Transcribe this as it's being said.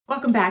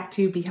Welcome back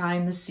to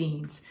Behind the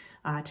Scenes.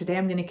 Today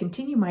I'm going to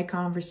continue my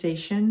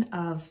conversation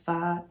of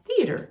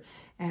theater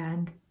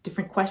and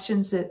different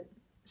questions that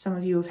some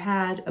of you have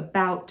had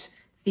about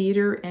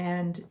theater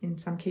and in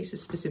some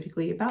cases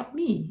specifically about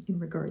me in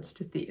regards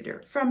to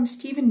theater. From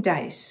Stephen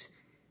Dice,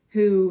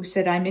 who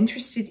said, I'm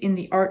interested in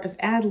the art of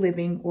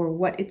ad-libbing or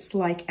what it's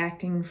like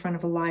acting in front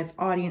of a live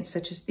audience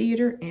such as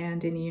theater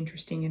and any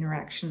interesting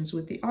interactions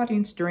with the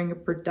audience during a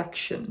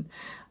production.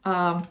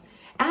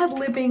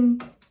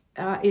 Ad-libbing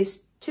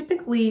is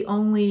typically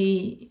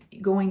only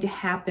going to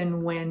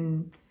happen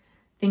when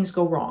things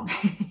go wrong.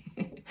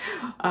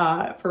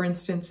 For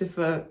instance, if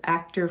an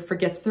actor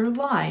forgets their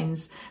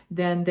lines,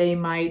 then they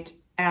might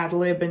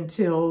ad-lib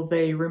until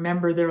they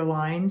remember their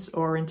lines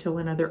or until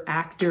another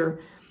actor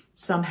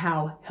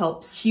somehow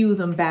helps cue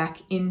them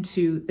back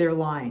into their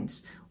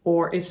lines.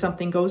 Or if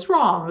something goes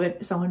wrong,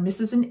 if someone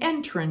misses an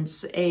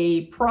entrance,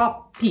 a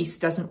prop piece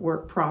doesn't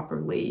work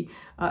properly,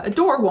 a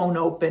door won't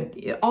open,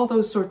 all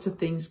those sorts of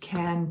things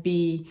can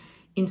be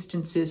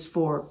instances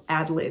for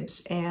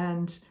ad-libs.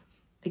 And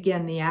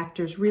again, the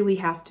actors really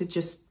have to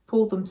just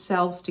pull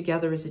themselves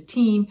together as a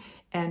team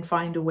and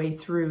find a way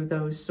through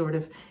those sort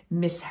of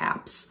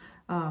mishaps.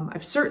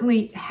 I've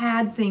certainly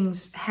had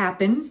things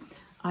happen.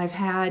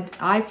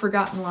 I've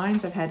forgotten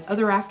lines. I've had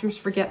other actors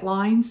forget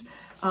lines.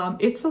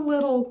 It's a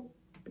little,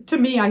 to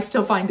me, I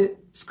still find it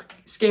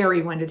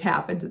scary when it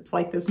happens. It's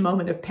like this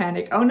moment of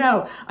panic. Oh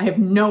no, I have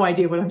no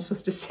idea what I'm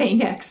supposed to say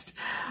next.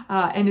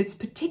 And it's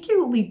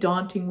particularly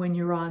daunting when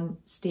you're on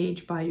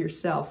stage by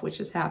yourself, which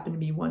has happened to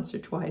me once or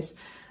twice.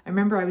 I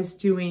remember I was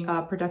doing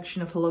a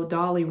production of Hello,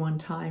 Dolly one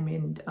time,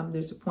 and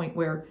there's a point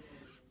where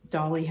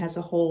Dolly has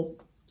a whole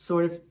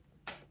sort of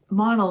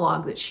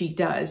monologue that she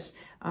does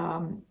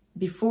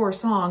before a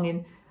song.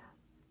 And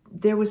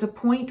there was a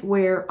point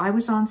where I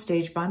was on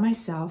stage by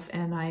myself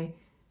and I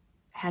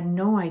had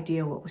no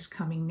idea what was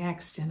coming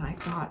next. And I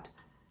thought,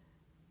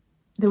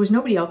 there was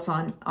nobody else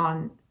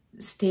on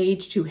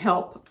stage to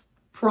help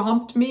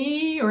prompt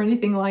me or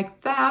anything like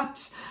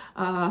that.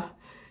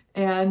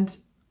 And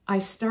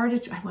I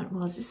went,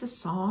 well, is this a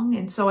song?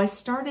 And so I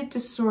started to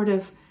sort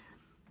of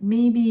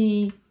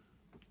maybe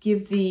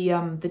give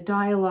the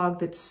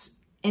dialogue that's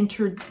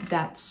entered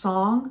that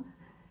song.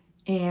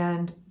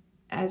 And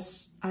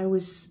as I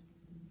was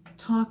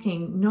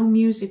talking, no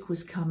music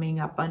was coming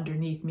up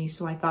underneath me.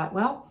 So I thought,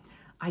 well,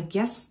 I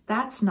guess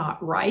that's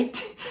not right.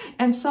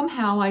 And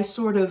somehow I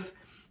sort of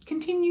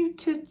continued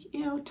to,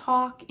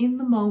 talk in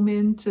the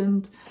moment.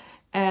 And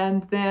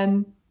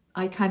then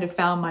I kind of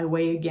found my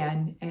way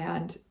again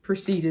and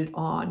proceeded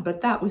on.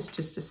 But that was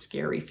just a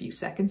scary few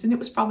seconds. And it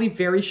was probably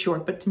very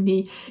short, but to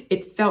me,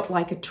 it felt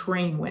like a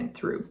train went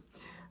through.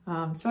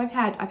 So I've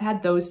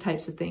had those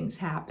types of things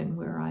happen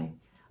where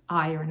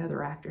I or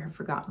another actor have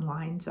forgotten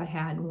lines. I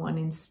had one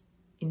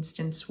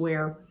instance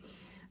where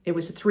it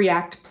was a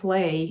 3-act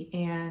play,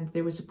 and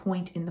there was a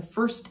point in the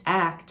first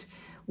act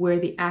where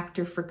the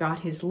actor forgot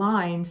his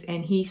lines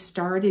and he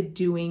started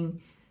doing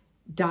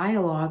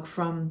dialogue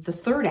from the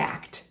 3rd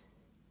act.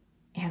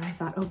 And I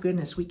thought, oh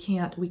goodness, we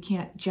can't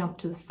jump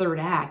to the 3rd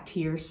act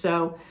here.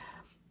 So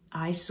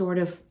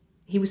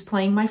he was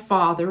playing my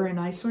father, and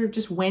I sort of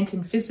just went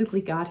and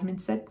physically got him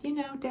and said,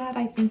 Dad,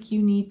 I think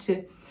you need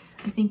to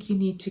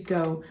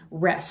go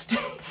rest.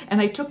 And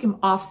I took him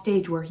off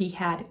stage where he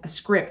had a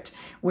script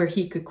where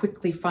he could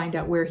quickly find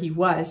out where he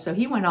was. So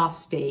he went off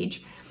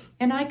stage,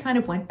 and I kind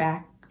of went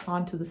back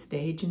onto the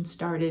stage and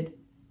started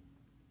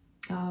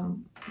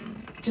not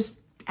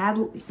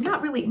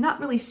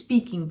really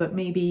speaking, but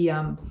maybe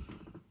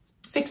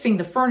fixing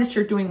the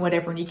furniture, doing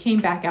whatever. And he came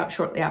back out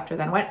shortly after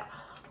that and went,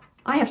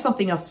 I have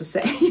something else to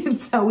say.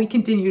 And so we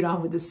continued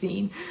on with the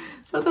scene.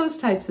 So those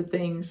types of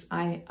things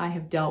I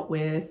have dealt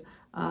with.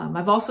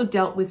 I've also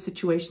dealt with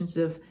situations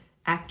of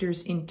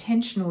actors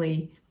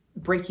intentionally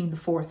breaking the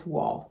 4th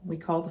wall. We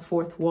call the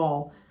 4th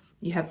wall.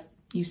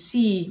 You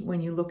see when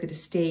you look at a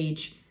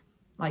stage,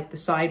 like the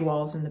side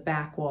walls and the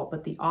back wall,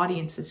 but the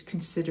audience is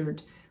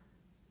considered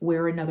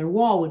where another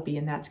wall would be,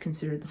 and that's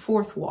considered the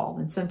 4th wall.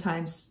 And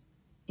sometimes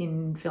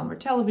in film or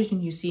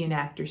television, you see an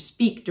actor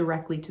speak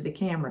directly to the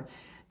camera.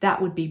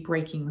 That would be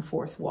breaking the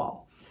 4th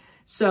wall.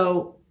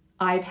 So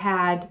I've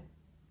had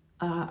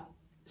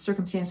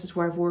circumstances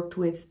where I've worked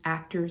with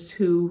actors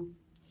who,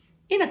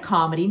 in a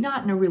comedy,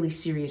 not in a really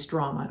serious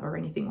drama or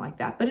anything like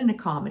that, but in a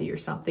comedy or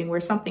something where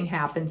something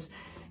happens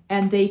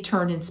and they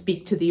turn and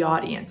speak to the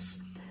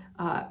audience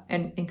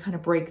and kind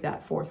of break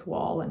that 4th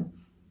wall. And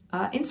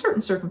in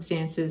certain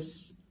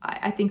circumstances,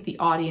 I think the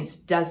audience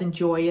does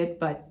enjoy it,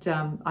 but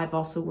I've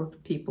also worked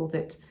with people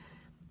that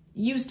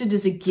used it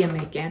as a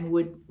gimmick and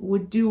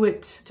would do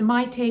it, to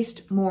my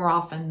taste, more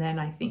often than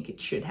I think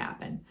it should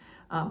happen.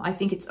 I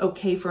think it's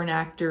okay for an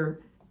actor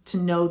to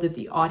know that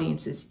the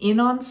audience is in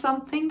on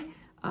something,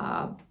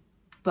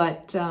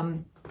 but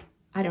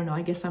I don't know,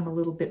 I guess I'm a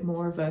little bit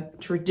more of a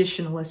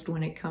traditionalist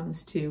when it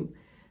comes to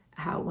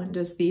how one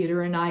does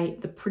theater, and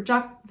the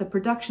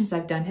productions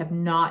I've done have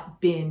not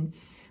been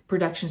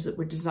productions that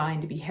were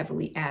designed to be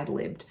heavily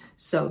ad-libbed.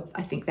 So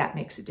I think that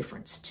makes a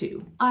difference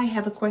too. I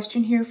have a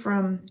question here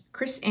from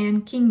Chris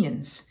Ann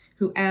Kinyans,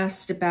 who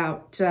asked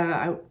about,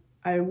 I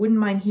wouldn't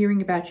mind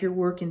hearing about your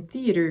work in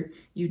theater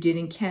you did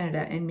in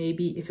Canada, and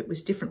maybe if it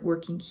was different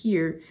working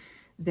here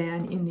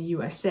than in the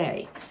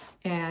USA.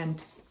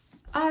 And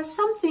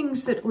some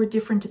things that were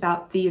different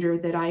about theater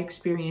that I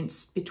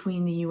experienced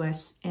between the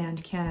US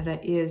and Canada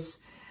is,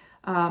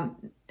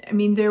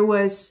 there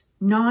was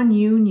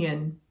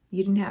non-union.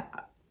 You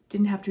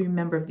didn't have to be a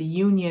member of the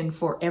union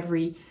for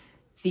every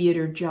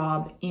theater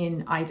job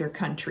in either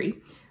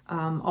country.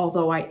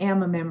 Although I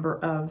am a member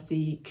of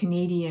the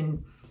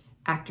Canadian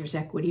Actors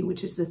Equity,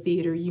 which is the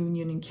theater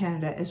union in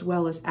Canada, as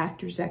well as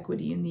Actors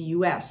Equity in the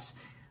US.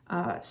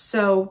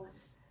 So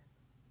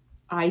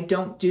I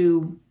don't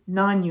do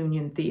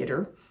non-union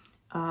theater,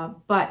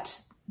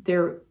 but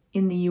there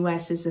in the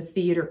US is a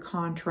theater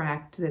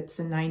contract that's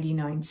a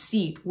 99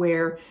 seat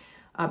where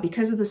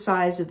because of the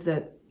size of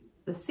the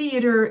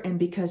theater and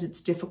because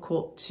it's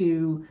difficult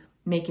to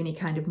make any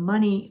kind of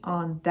money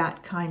on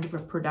that kind of a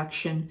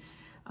production,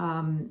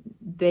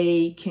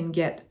 they can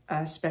get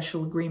a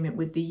special agreement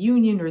with the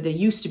union, or they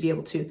used to be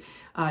able to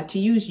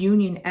use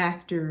union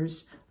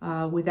actors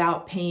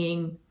without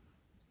paying.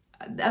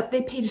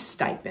 They paid a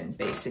stipend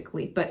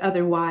basically, but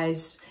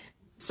otherwise,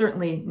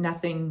 certainly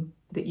nothing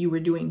that you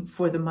were doing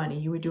for the money.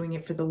 You were doing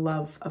it for the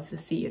love of the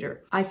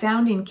theater. I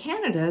found in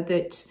Canada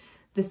that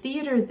the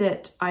theater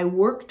that I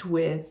worked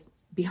with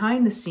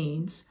behind the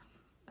scenes,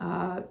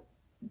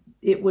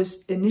 it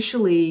was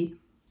initially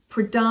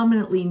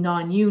predominantly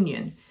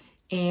non-union,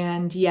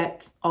 and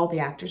yet all the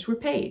actors were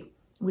paid,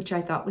 which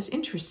I thought was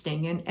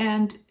interesting,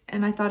 and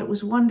I thought it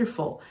was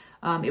wonderful.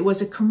 It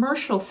was a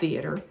commercial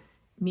theater,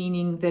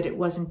 meaning that it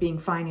wasn't being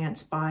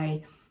financed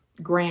by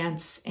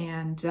grants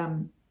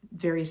and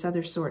various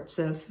other sorts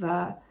of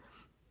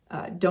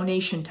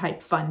donation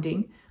type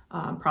funding.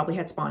 Probably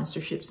had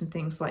sponsorships and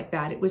things like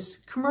that. It was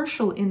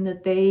commercial in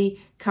that they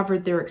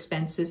covered their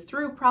expenses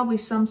through probably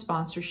some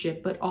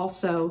sponsorship, but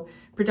also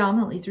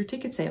predominantly through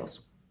ticket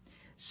sales.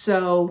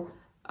 So,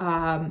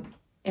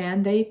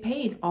 and they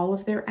paid all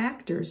of their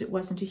actors. It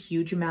wasn't a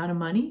huge amount of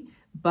money,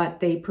 but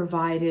they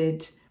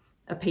provided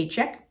a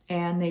paycheck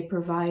and they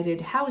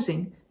provided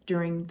housing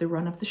during the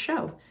run of the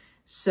show.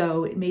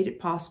 So it made it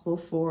possible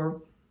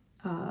for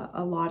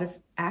a lot of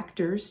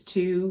actors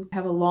to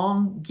have a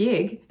long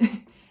gig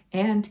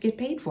and get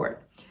paid for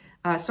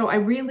it. So I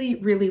really,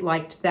 really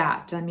liked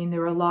that.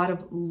 There are a lot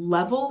of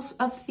levels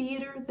of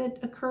theater that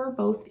occur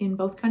in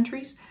both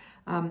countries.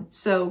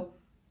 So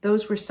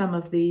those were some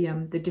of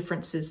the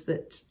differences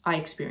that I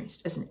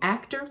experienced. As an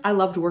actor, I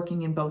loved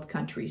working in both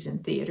countries in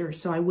theater,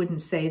 so I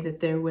wouldn't say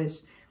that there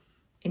was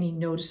any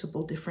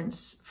noticeable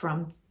difference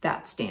from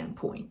that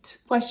standpoint.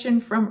 Question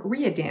from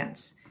Rhea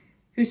Dance,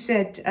 who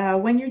said,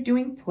 when you're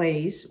doing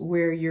plays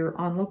where you're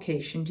on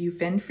location, do you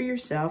fend for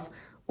yourself,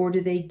 or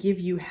do they give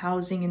you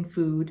housing and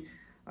food,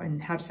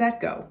 and how does that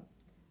go?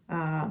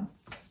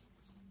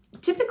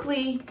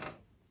 Typically,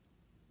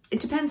 it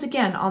depends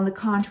again on the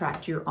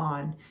contract you're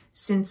on.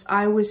 Since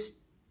I was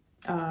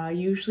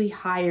usually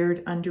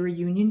hired under a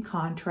union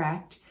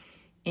contract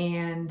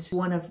and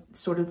one of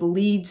sort of the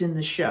leads in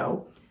the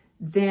show,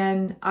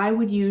 then I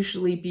would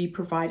usually be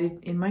provided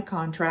in my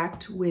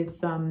contract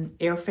with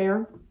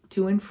airfare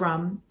to and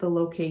from the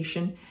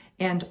location,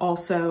 and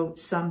also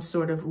some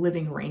sort of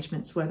living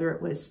arrangements, whether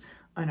it was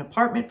an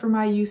apartment for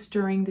my use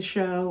during the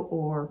show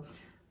or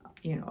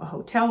a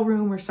hotel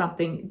room or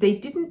something. They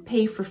didn't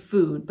pay for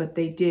food, but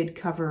they did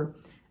cover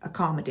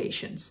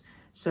accommodations.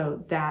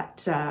 So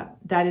that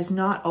is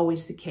not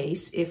always the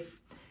case. If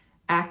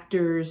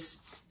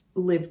actors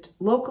lived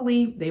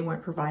locally, they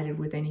weren't provided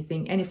with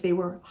anything. And if they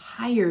were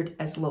hired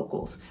as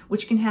locals,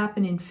 which can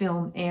happen in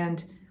film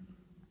and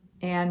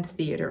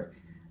theater,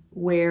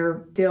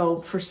 where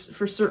they'll, for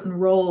certain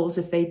roles,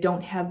 if they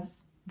don't have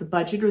the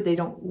budget or they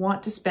don't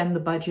want to spend the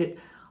budget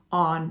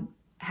on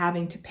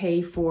having to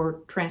pay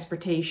for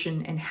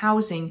transportation and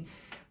housing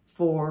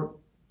for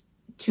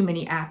too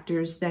many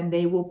actors, then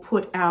they will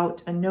put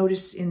out a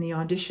notice in the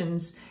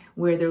auditions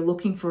where they're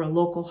looking for a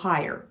local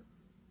hire,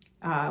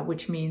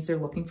 which means they're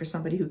looking for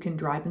somebody who can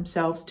drive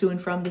themselves to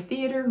and from the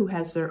theater, who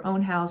has their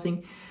own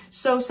housing.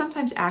 So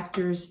sometimes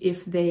actors,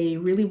 if they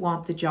really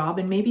want the job,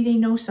 and maybe they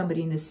know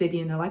somebody in the city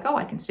and they're like, oh,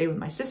 I can stay with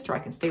my sister, I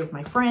can stay with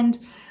my friend.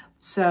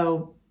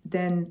 So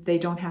then they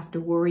don't have to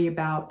worry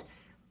about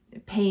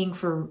paying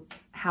for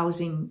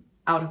housing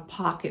out of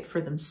pocket for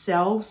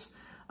themselves.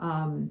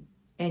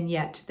 And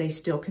yet they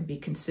still can be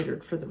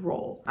considered for the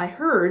role. I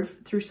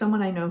heard through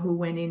someone I know who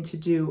went in to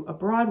do a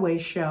Broadway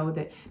show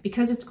that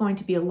because it's going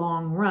to be a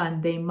long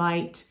run, they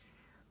might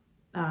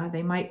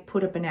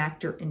put up an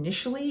actor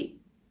initially,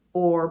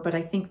 but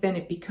I think then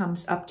it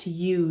becomes up to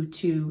you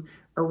to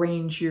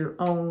arrange your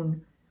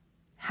own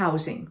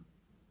housing.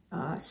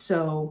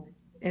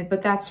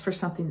 But that's for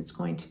something that's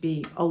going to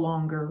be a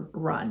longer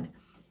run.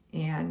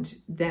 And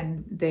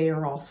then they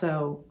are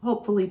also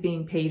hopefully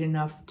being paid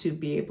enough to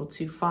be able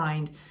to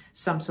find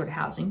some sort of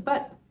housing.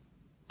 But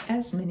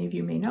as many of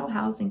you may know,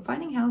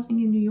 finding housing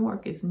in New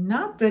York is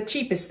not the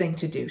cheapest thing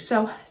to do.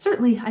 So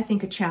certainly, I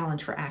think, a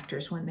challenge for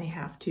actors when they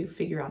have to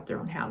figure out their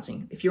own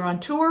housing. If you're on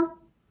tour,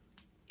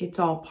 it's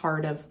all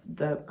part of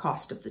the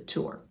cost of the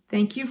tour.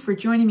 Thank you for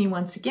joining me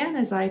once again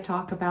as I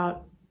talk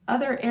about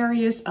other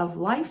areas of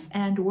life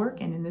and work,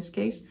 and in this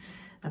case,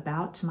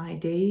 about my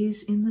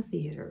days in the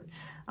theater.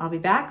 I'll be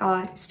back.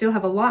 I still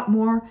have a lot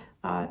more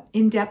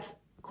in-depth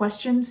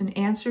questions and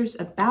answers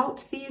about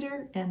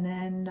theater, and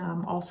then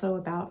also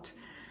about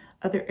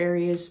other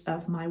areas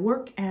of my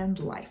work and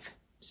life.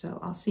 So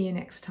I'll see you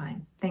next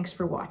time. Thanks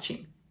for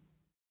watching.